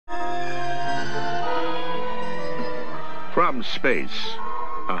From space,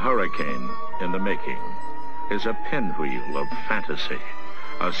 a hurricane in the making is a pinwheel of fantasy,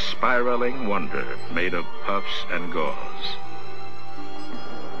 a spiraling wonder made of puffs and gauze.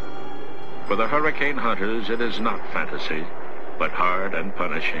 For the hurricane hunters, it is not fantasy, but hard and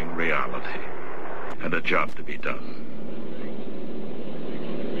punishing reality, and a job to be done.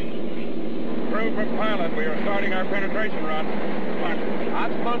 Crew from pilot, we are starting our penetration run.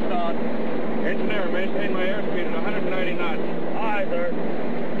 I'm supposed on. Engineer, maintain my airspeed at 190 knots. Aye, sir.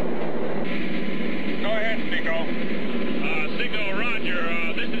 Go ahead, Nico. Signal,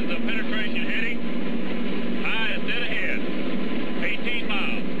 roger. This is the penetration heading. High is dead ahead. 18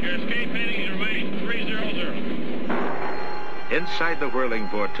 miles. Your escape heading remains 300. Inside the whirling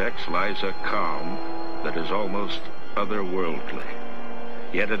vortex lies a calm that is almost otherworldly.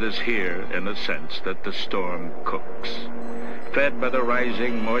 Yet it is here, in a sense, that the storm cooks. Fed by the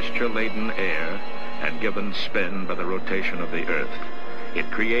rising, moisture-laden air and given spin by the rotation of the earth,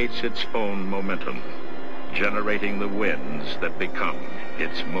 it creates its own momentum, generating the winds that become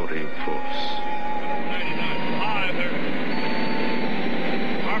its motive force.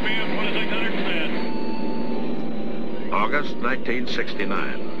 RPM 2600 August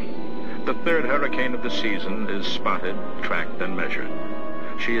 1969. The third hurricane of the season is spotted, tracked, and measured.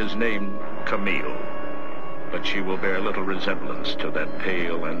 She is named Camille, but she will bear little resemblance to that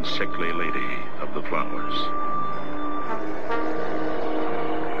pale and sickly lady of the flowers.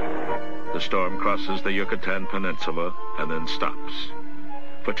 The storm crosses the Yucatan Peninsula and then stops.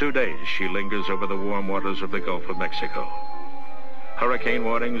 For 2 days, she lingers over the warm waters of the Gulf of Mexico. Hurricane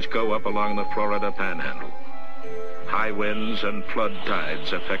warnings go up along the Florida Panhandle. High winds and flood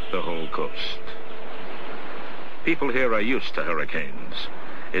tides affect the whole coast. People here are used to hurricanes.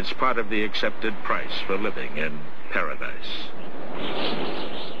 It's part of the accepted price for living in paradise.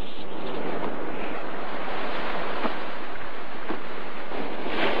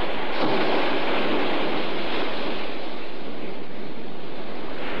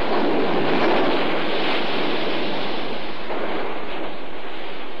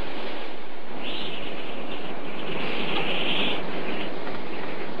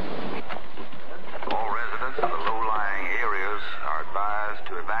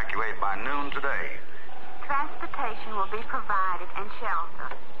 Transportation will be provided and shelter.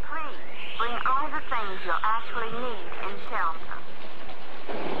 Please bring all the things you'll actually need in shelter.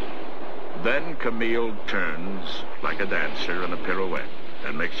 Then Camille turns like a dancer in a pirouette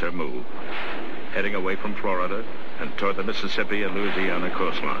and makes her move, heading away from Florida and toward the Mississippi and Louisiana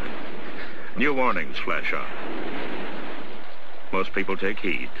coastline. New warnings flash on. Most people take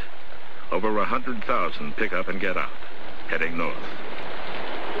heed. Over 100,000 pick up and get out, heading north.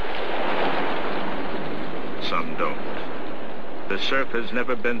 Some don't. The surf has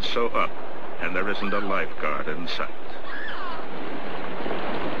never been so up, and there isn't a lifeguard in sight.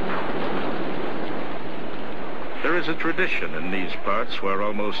 There is a tradition in these parts where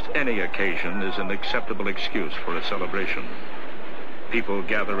almost any occasion is an acceptable excuse for a celebration. People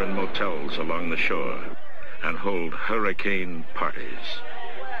gather in motels along the shore and hold hurricane parties.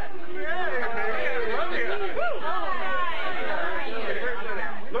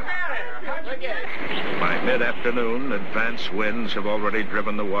 By mid-afternoon, advance winds have already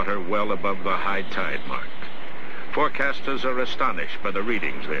driven the water well above the high tide mark. Forecasters are astonished by the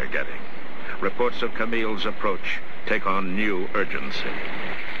readings they are getting. Reports of Camille's approach take on new urgency.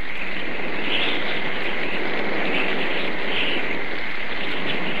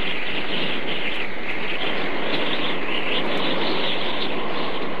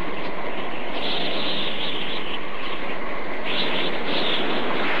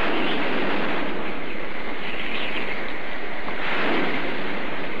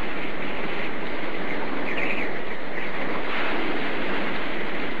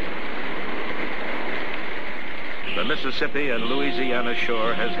 The Mississippi and Louisiana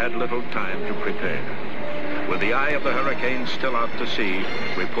shore has had little time to prepare. With the eye of the hurricane still out to sea,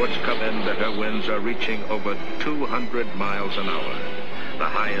 reports come in that her winds are reaching over 200 miles an hour, the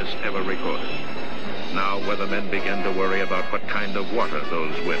highest ever recorded. Now weathermen begin to worry about what kind of water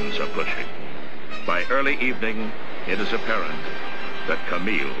those winds are pushing. By early evening, it is apparent that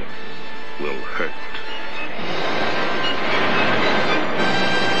Camille will hurt.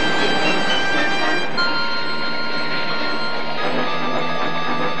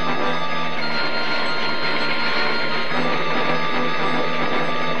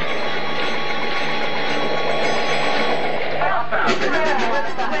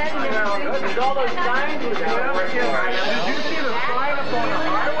 All those signs was there. Did you see the sign up on the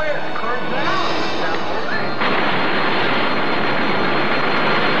highway? It curves out.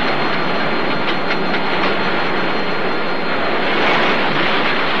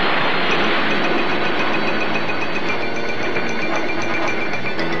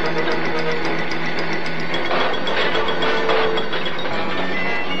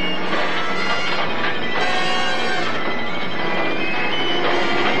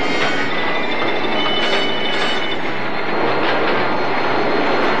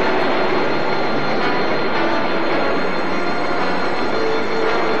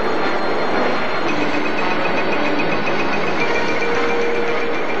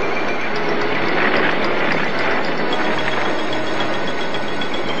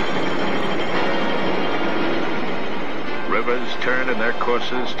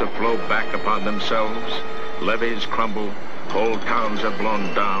 courses to flow back upon themselves. Levees crumble, whole towns are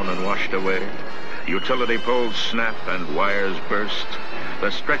blown down and washed away. Utility poles snap and wires burst. The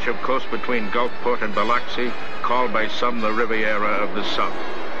stretch of coast between Gulfport and Biloxi, called by some the Riviera of the South,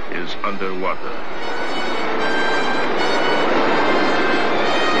 is underwater.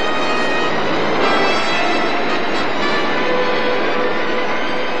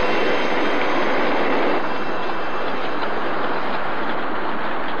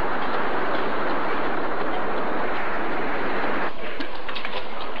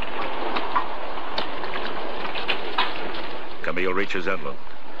 Camille reaches inland,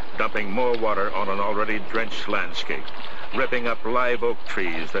 dumping more water on an already drenched landscape, ripping up live oak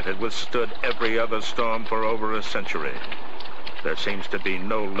trees that had withstood every other storm for over a century. There seems to be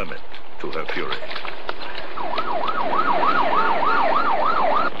no limit to her fury.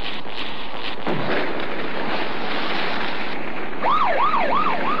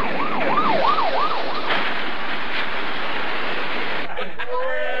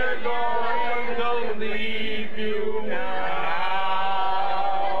 We're going to leave you now.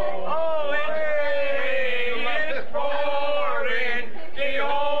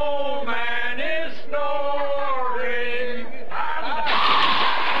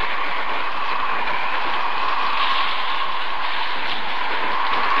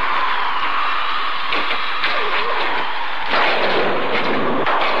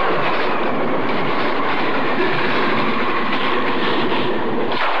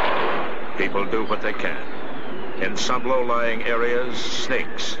 People do what they can. In some low-lying areas,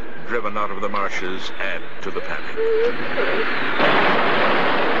 snakes driven out of the marshes add to the panic.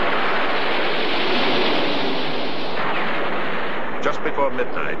 Just before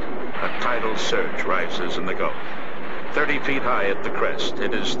midnight, a tidal surge rises in the Gulf. 30 feet high at the crest,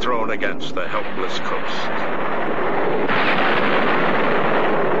 it is thrown against the helpless coast.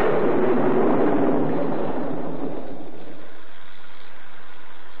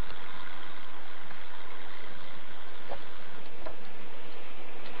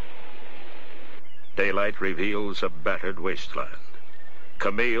 Daylight reveals a battered wasteland.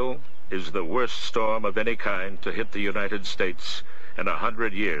 Camille is the worst storm of any kind to hit the United States in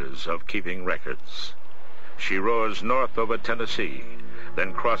 100 years of keeping records. She roars north over Tennessee,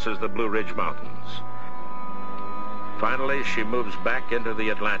 then crosses the Blue Ridge Mountains. Finally, she moves back into the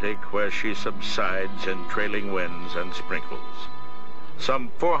Atlantic, where she subsides in trailing winds and sprinkles.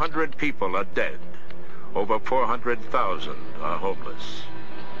 Some 400 people are dead. Over 400,000 are homeless.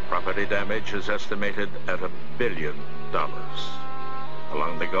 Property damage is estimated at $1 billion.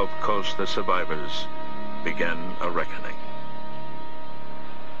 Along the Gulf Coast, the survivors began a reckoning.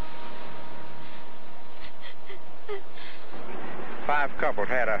 Five couples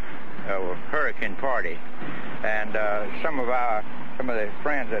had a hurricane party, and some of the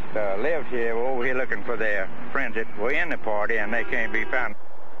friends that lived here were over here looking for their friends that were in the party, and they can't be found.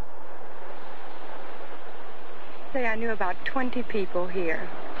 I knew about 20 people here.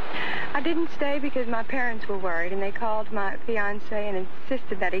 I didn't stay because my parents were worried, and they called my fiancé and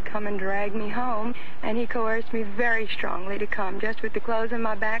insisted that he come and drag me home, and he coerced me very strongly to come, just with the clothes on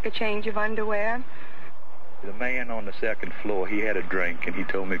my back, a change of underwear. The man on the second floor, he had a drink, and he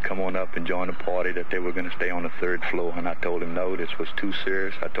told me to come on up and join the party, that they were going to stay on the third floor, and I told him no, this was too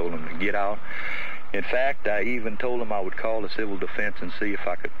serious. I told him to get out. In fact, I even told him I would call the civil defense and see if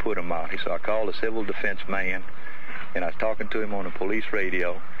I could put him out. So I called the civil defense man, and I was talking to him on the police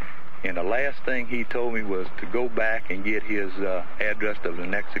radio, and the last thing he told me was to go back and get his address of the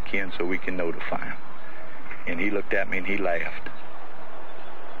next of kin so we can notify him. And he looked at me and he laughed.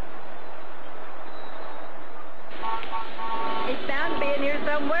 It's bound to be in here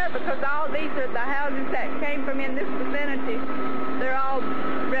somewhere, because all these are the houses that came from in this vicinity. They're all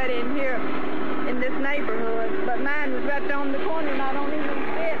right in here in this neighborhood. But mine was right on the corner, and I don't even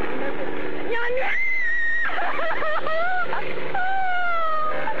see it. Yonder!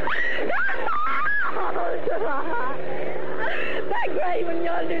 That gray one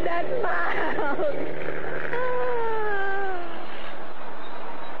yonder, that's my house.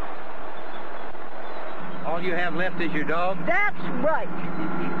 All you have left is your dog? That's right.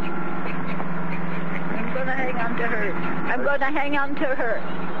 I'm going to hang on to her. I'm going to hang on to her.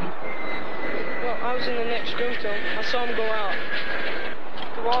 Well, I was in the next room to him. I saw him go out.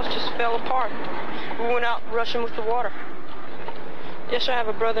 The walls just fell apart. We went out rushing with the water. Yes, I have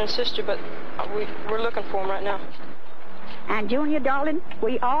a brother and sister, but we're looking for them right now. And Junior, darling,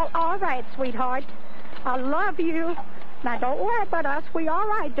 we all right, sweetheart. I love you. Now, don't worry about us. We all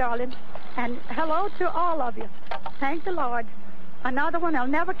right, darling. And hello to all of you. Thank the Lord. another one will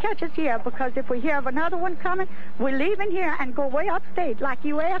never catch us here, because if we hear of another one coming, we're leaving here and go way upstate like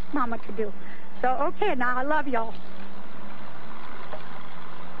you asked Mama to do. So, okay, now I love y'all.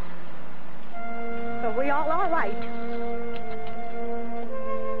 So we all right.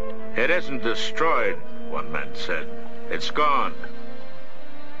 It isn't destroyed, one man said. It's gone.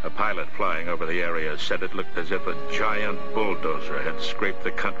 A pilot flying over the area said it looked as if a giant bulldozer had scraped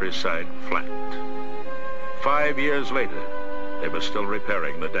the countryside flat. 5 years later, they were still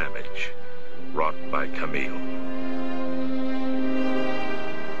repairing the damage wrought by Camille.